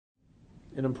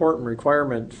An important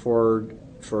requirement for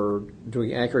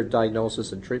doing accurate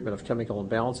diagnosis and treatment of chemical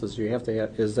imbalances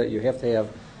is that you have to have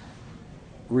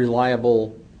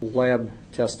reliable lab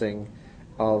testing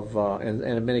of, and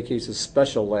in many cases,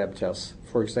 special lab tests.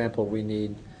 For example, we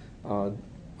need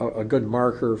a good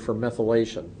marker for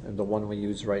methylation, and the one we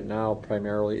use right now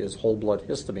primarily is whole blood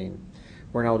histamine.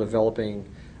 We're now developing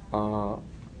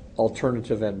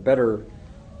alternative and better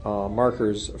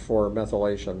markers for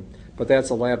methylation, but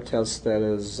that's a lab test that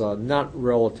is not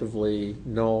relatively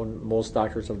known. Most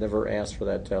doctors have never asked for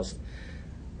that test.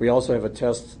 We also have a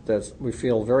test that we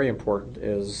feel very important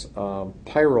is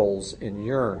pyrroles in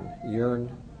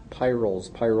urine pyrroles,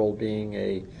 pyrrole being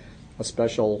a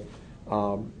special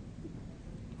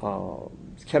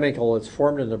chemical that's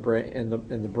formed in the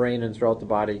brain and throughout the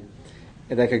body,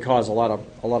 and that could cause a lot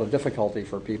of difficulty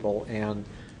for people. And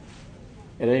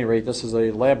at any rate, this is a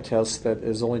lab test that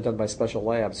is only done by special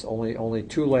labs. Only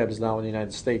 2 labs now in the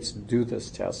United States do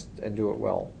this test and do it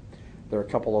well. There are a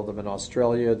couple of them in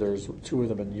Australia. There's 2 of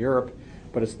them in Europe,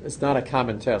 but it's not a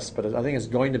common test. But I think it's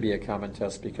going to be a common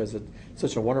test because it's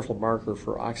such a wonderful marker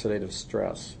for oxidative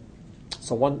stress.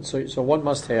 So one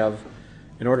must have,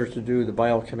 in order to do the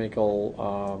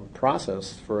biochemical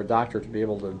process for a doctor to be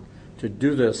able to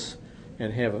do this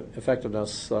and have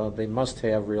effectiveness, they must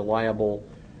have reliable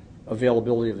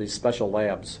availability of these special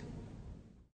labs.